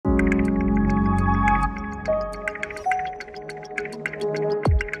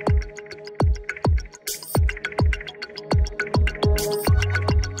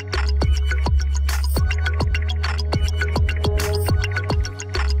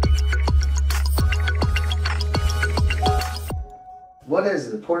What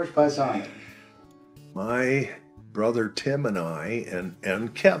is the Portage Paisanos? My brother Tim and I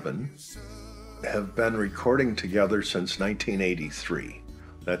and Kevin have been recording together since 1983.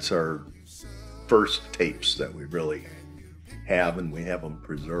 That's our first tapes that we really have, and we have them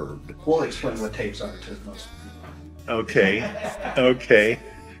preserved. We'll explain what tapes are to most people. Okay.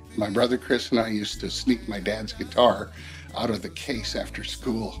 My brother Chris and I used to sneak my dad's guitar out of the case after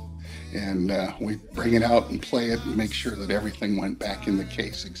school, and we'd bring it out and play it and make sure that everything went back in the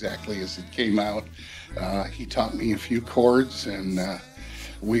case exactly as it came out. He taught me a few chords, and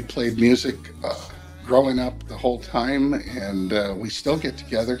we played music growing up the whole time, and we still get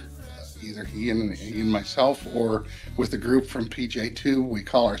together, either he and myself, or with a group from PJ2. We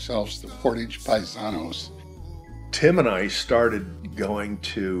call ourselves the Portage Paisanos. Tim and I started going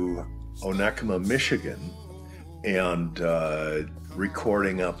to Onekama, Michigan, and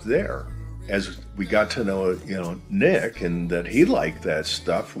recording up there. As we got to know, Nick, and that he liked that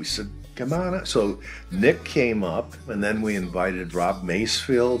stuff, we said, come on. So Nick came up, and then we invited Rob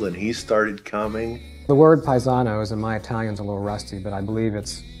Masefield, and he started coming. The word paisanos, and my Italian's a little rusty, but I believe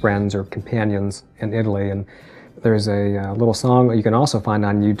it's friends or companions in Italy. And there's a little song that you can also find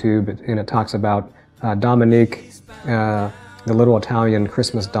on YouTube, and it talks about Dominique, the little Italian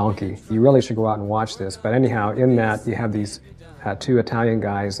Christmas donkey. You really should go out and watch this. But anyhow, in that you have these two Italian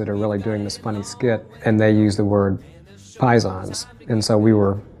guys that are really doing this funny skit, and they use the word paisans. And so we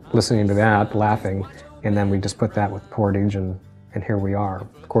were listening to that, laughing, and then we just put that with Portage, and here we are.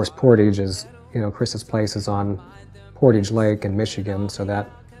 Of course, Portage is, Chris's place is on Portage Lake in Michigan, so that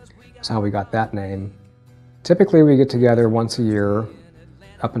is how we got that name. Typically we get together once a year.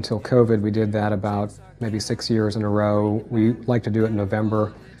 Up until COVID, we did that about maybe 6 years in a row. We like to do it in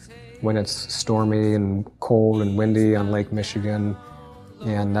November when it's stormy and cold and windy on Lake Michigan,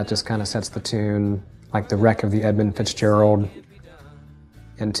 and that just kind of sets the tune, like the wreck of the Edmund Fitzgerald.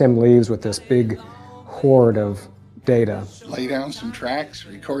 And Tim leaves with this big hoard of data. Lay down some tracks,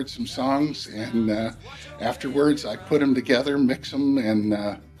 record some songs, and afterwards I put them together, mix them,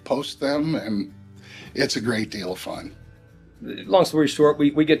 and post them, and it's a great deal of fun. Long story short,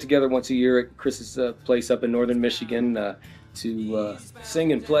 we get together once a year at Chris's place up in northern Michigan to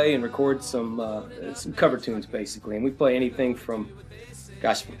sing and play and record some cover tunes, basically. And we play anything from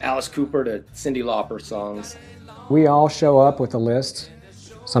Alice Cooper to Cyndi Lauper songs. We all show up with a list.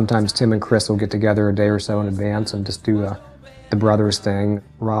 Sometimes Tim and Chris will get together a day or so in advance and just do the brothers thing.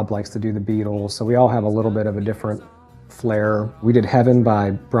 Rob likes to do the Beatles, so we all have a little bit of a different flair. We did Heaven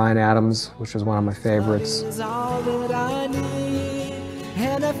by Bryan Adams, which was one of my favorites.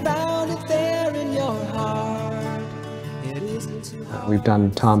 We've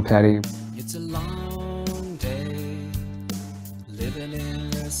done Tom Petty. It's a long day, living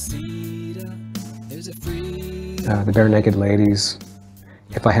in a cedar. There's a free The Bare Naked Ladies,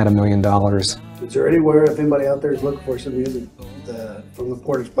 If I Had $1 Million. Is there anywhere, if anybody out there is looking for some music from the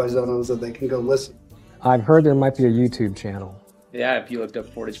Portage Paisanos, that they can go listen? I've heard there might be a YouTube channel. Yeah, if you looked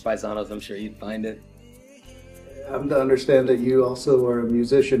up Portage Paisanos, I'm sure you'd find it. I'm to understand that you also are a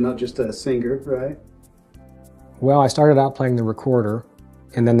musician, not just a singer, right? Well, I started out playing the recorder,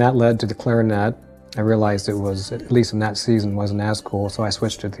 and then that led to the clarinet. I realized it was, at least in that season, wasn't as cool, so I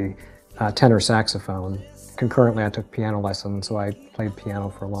switched to the tenor saxophone. Concurrently, I took piano lessons, so I played piano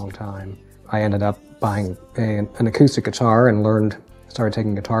for a long time. I ended up buying an acoustic guitar and started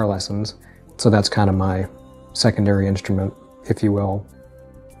taking guitar lessons. So that's kind of my secondary instrument, if you will.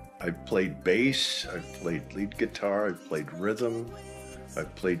 I've played bass, I've played lead guitar, I've played rhythm,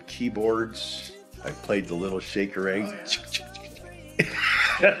 I've played keyboards, I've played the little shaker egg.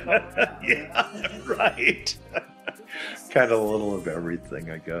 Yeah, right. Kind of a little of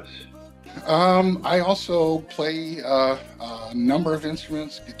everything, I guess. I also play a number of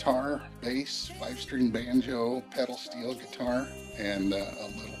instruments: guitar, bass, 5-string banjo, pedal steel guitar, and a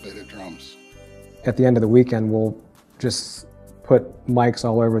little bit of drums. At the end of the weekend, we'll just put mics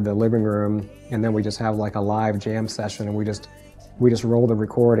all over the living room, and then we just have like a live jam session, and we just roll the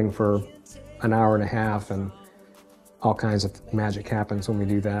recording for an hour and a half, and all kinds of magic happens when we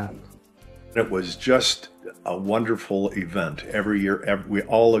do that. It was just a wonderful event. Every year, we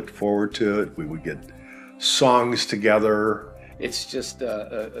all looked forward to it. We would get songs together. It's just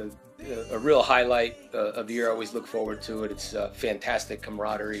a real highlight of the year. I always look forward to it. It's fantastic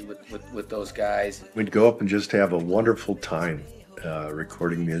camaraderie with those guys. We'd go up and just have a wonderful time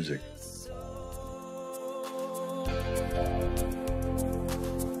recording music.